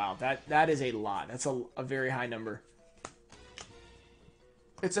 Oh wow, that is a lot. That's a very high number.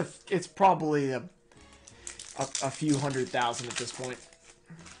 It's probably a few 100,000 at this point.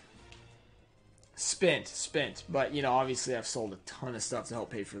 Spent. But you know, obviously I've sold a ton of stuff to help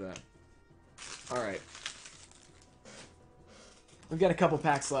pay for that. Alright. We've got a couple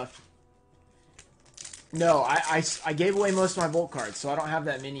packs left. No, I gave away most of my Volt cards, so I don't have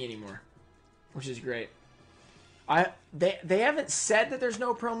that many anymore. Which is great. They haven't said that there's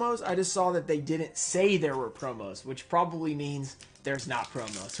no promos. I just saw that they didn't say there were promos, which probably means there's not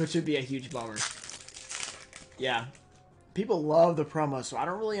promos, which would be a huge bummer. Yeah. People love the promos, so I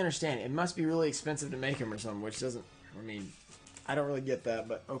don't really understand it. It must be really expensive to make them or something, which doesn't... I mean, I don't really get that,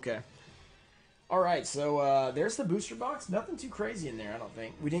 but okay. Alright, so there's the booster box. Nothing too crazy in there, I don't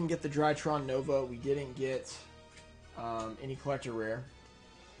think. We didn't get the Drytron Nova. We didn't get any collector rare.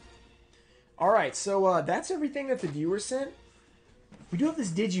 Alright, so that's everything that the viewers sent. We do have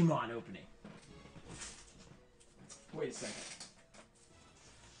this Digimon opening. Wait a second.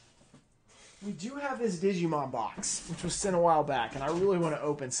 We do have this Digimon box, which was sent a while back, and I really want to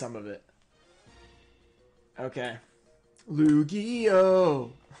open some of it. Okay.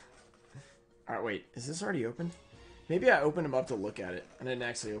 Yugioh. Alright, wait. Is this already opened? Maybe I opened them up to look at it. I didn't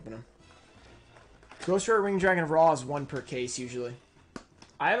actually open them. Ghost Rare Ring Dragon of Raw is 1 per case, usually.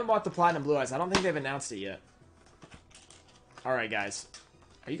 I haven't bought the Platinum Blue Eyes. I don't think they've announced it yet. Alright, guys.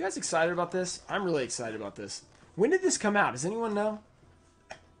 Are you guys excited about this? I'm really excited about this. When did this come out? Does anyone know?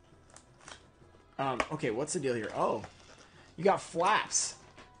 Okay, what's the deal here? Oh. You got flaps.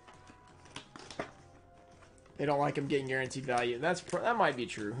 They don't like them getting guaranteed value. That might be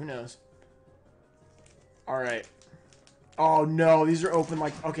true. Who knows? Alright. Oh, no. These are open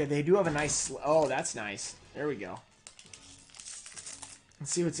like... Okay, they do have a nice... Oh, that's nice. There we go.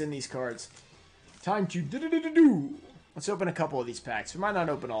 Let's see what's in these cards. Time to do-do-do-do-do. Let's open a couple of these packs. We might not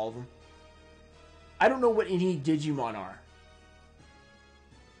open all of them. I don't know what any Digimon are.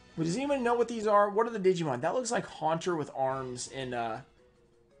 But does anyone know what these are? What are the Digimon? That looks like Haunter with arms in,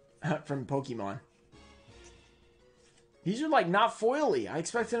 from Pokemon. These are, like, not foily. I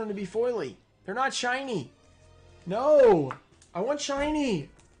expected them to be foily. They're not shiny. No! I want shiny!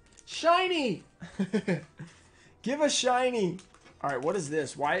 Shiny! Give a shiny. All right, what is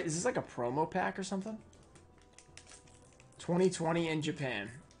this? Why is this like a promo pack or something? 2020 in Japan.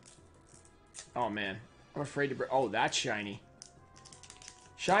 Oh man, I'm afraid to. Oh, that's shiny.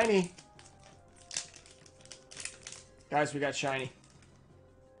 Shiny. Guys, we got shiny.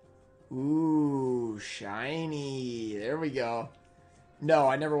 Ooh, shiny. There we go. No,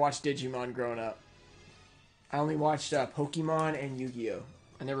 I never watched Digimon growing up. I only watched Pokemon and Yu-Gi-Oh.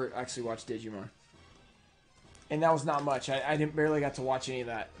 I never actually watched Digimon. And that was not much. I didn't barely got to watch any of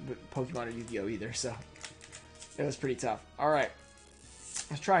that Pokemon or Yu-Gi-Oh either, so it was pretty tough. Alright.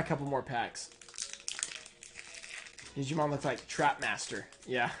 Let's try a couple more packs. Digimon looks like Trap Master.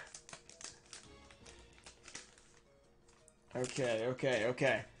 Yeah. Okay, okay,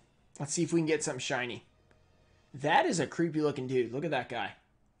 okay. Let's see if we can get something shiny. That is a creepy looking dude. Look at that guy.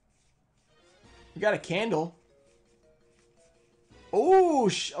 We got a candle. Oh,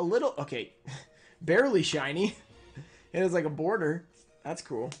 a little. Okay. Barely shiny. It has like a border. That's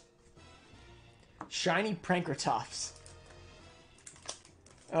cool. Shiny Prankratops.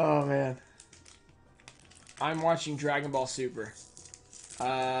 Oh, man. I'm watching Dragon Ball Super.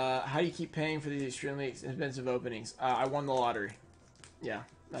 How do you keep paying for these extremely expensive openings? I won the lottery. Yeah,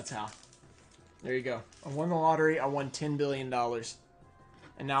 that's how. There you go. I won the lottery. I won $10 billion.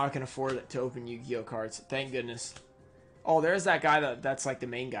 And now I can afford it to open Yu-Gi-Oh cards. Thank goodness. Oh, there's that guy that's like the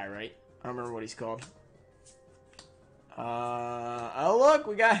main guy, right? I don't remember what he's called. Oh, look.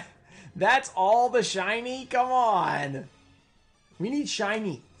 We got... That's all the shiny? Come on. We need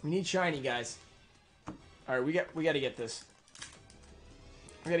shiny. We need shiny, guys. All right, we got to get this.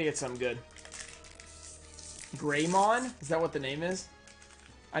 We got to get something good. Greymon? Is that what the name is?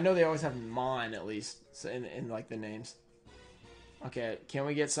 I know they always have Mon, at least, so in like, the names. Okay, can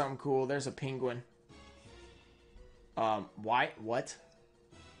we get something cool? There's a penguin. Why? What?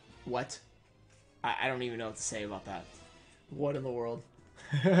 What? I don't even know what to say about that. What in the world?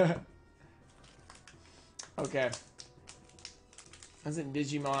 Okay. Doesn't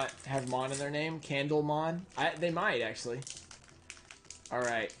Digimon have Mon in their name? Candlemon? They might, actually.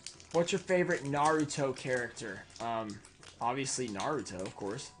 Alright. What's your favorite Naruto character? Obviously Naruto, of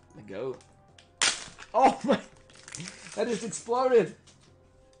course. The GOAT. Oh my... That just exploded!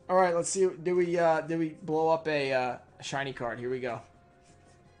 Alright, let's see. Did we blow up a shiny card? Here we go.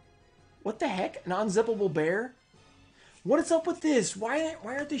 What the heck? An unzippable bear? What is up with this? Why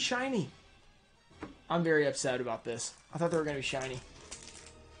aren't they shiny? I'm very upset about this. I thought they were going to be shiny.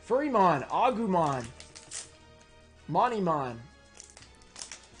 Furrymon, Agumon, Monimon.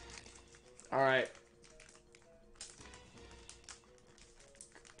 Alright.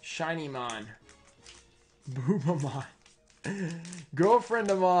 Shinymon. Boomamon.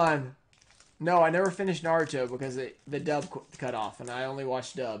 Girlfriendamon. No, I never finished Naruto because the dub cut off, and I only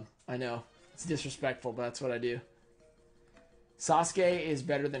watched dub. I know. It's disrespectful, but that's what I do. Sasuke is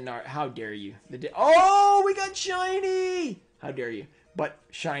better than Naruto. How dare you? Oh, we got shiny! How dare you? But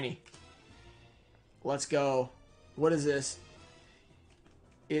shiny. Let's go. What is this?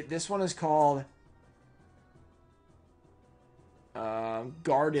 This one is called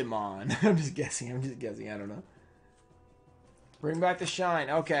Gardemon. I'm just guessing. I don't know. Bring back the shine.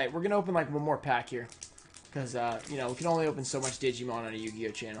 Okay, we're gonna open like one more pack here, because you know, we can only open so much Digimon on a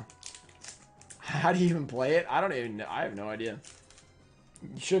Yu-Gi-Oh channel. How do you even play it? I don't even know. I have no idea.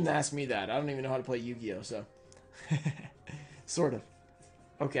 You shouldn't ask me that. I don't even know how to play Yu-Gi-Oh, so sort of.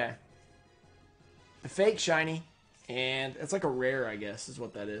 Okay. The fake shiny, and it's like a rare, I guess, is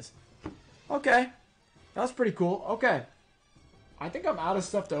what that is. Okay. That's pretty cool. Okay. I think I'm out of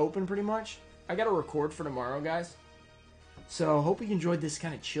stuff to open pretty much. I got to record for tomorrow, guys. So, hope you enjoyed this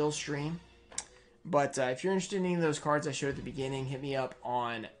kind of chill stream. But if you're interested in any of those cards I showed at the beginning, hit me up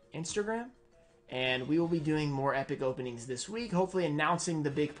on Instagram. And we will be doing more epic openings this week. Hopefully announcing the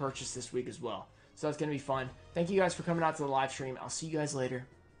big purchase this week as well. So that's going to be fun. Thank you guys for coming out to the live stream. I'll see you guys later.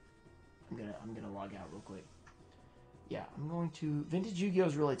 I'm gonna log out real quick. Yeah, I'm going to... Vintage Yu-Gi-Oh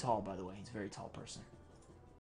is really tall, by the way. He's a very tall person.